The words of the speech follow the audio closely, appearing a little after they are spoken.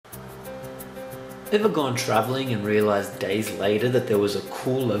Ever gone travelling and realised days later that there was a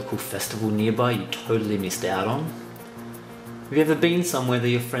cool local festival nearby you totally missed out on? Have you ever been somewhere that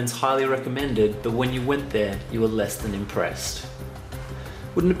your friends highly recommended, but when you went there, you were less than impressed?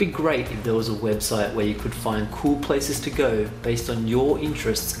 Wouldn't it be great if there was a website where you could find cool places to go based on your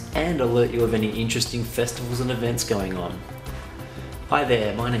interests and alert you of any interesting festivals and events going on? Hi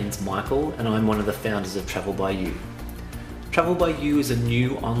there, my name's Michael and I'm one of the founders of TravelByU. TravelByU is a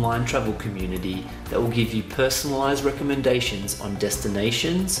new online travel community that will give you personalised recommendations on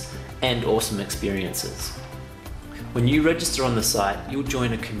destinations and awesome experiences. When you register on the site, you'll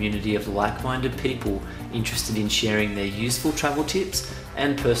join a community of like-minded people interested in sharing their useful travel tips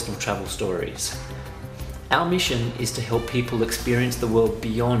and personal travel stories. Our mission is to help people experience the world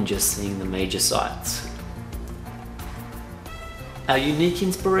beyond just seeing the major sites. Our unique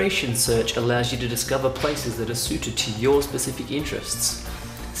inspiration search allows you to discover places that are suited to your specific interests.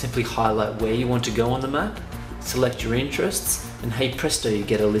 Simply highlight where you want to go on the map, select your interests, and hey presto, you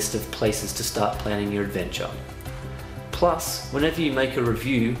get a list of places to start planning your adventure. Plus, whenever you make a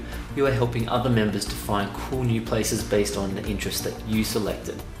review, you are helping other members to find cool new places based on the interests that you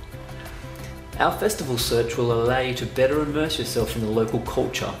selected. Our festival search will allow you to better immerse yourself in the local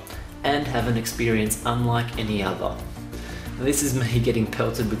culture and have an experience unlike any other. This is me getting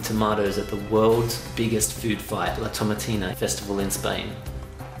pelted with tomatoes at the world's biggest food fight, La Tomatina festival in Spain.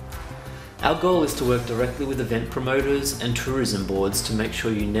 Our goal is to work directly with event promoters and tourism boards to make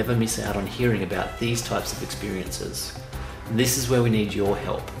sure you never miss out on hearing about these types of experiences. And this is where we need your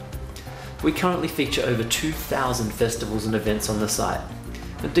help. We currently feature over 2,000 festivals and events on the site.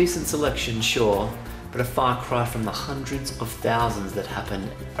 A decent selection, sure, but a far cry from the hundreds of thousands that happen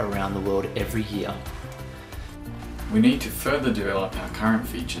around the world every year. We need to further develop our current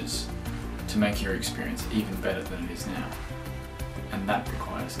features to make your experience even better than it is now, and that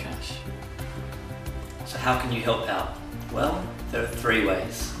requires cash. So how can you help out? Well, there are 3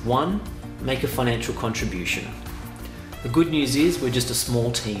 ways. 1, make a financial contribution. The good news is we're just a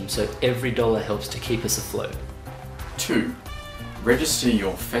small team, so every dollar helps to keep us afloat. 2, register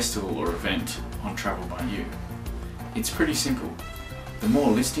your festival or event on TravelByU. It's pretty simple. The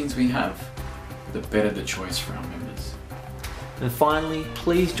more listings we have, the better the choice for our members. And finally,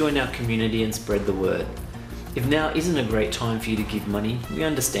 please join our community and spread the word. If now isn't a great time for you to give money, we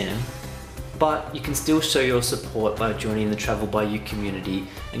understand, but you can still show your support by joining the TravelByU community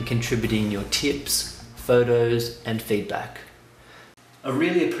and contributing your tips, photos, and feedback. I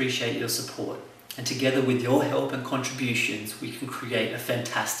really appreciate your support, and together with your help and contributions, we can create a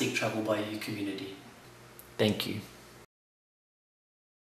fantastic TravelByU community. Thank you.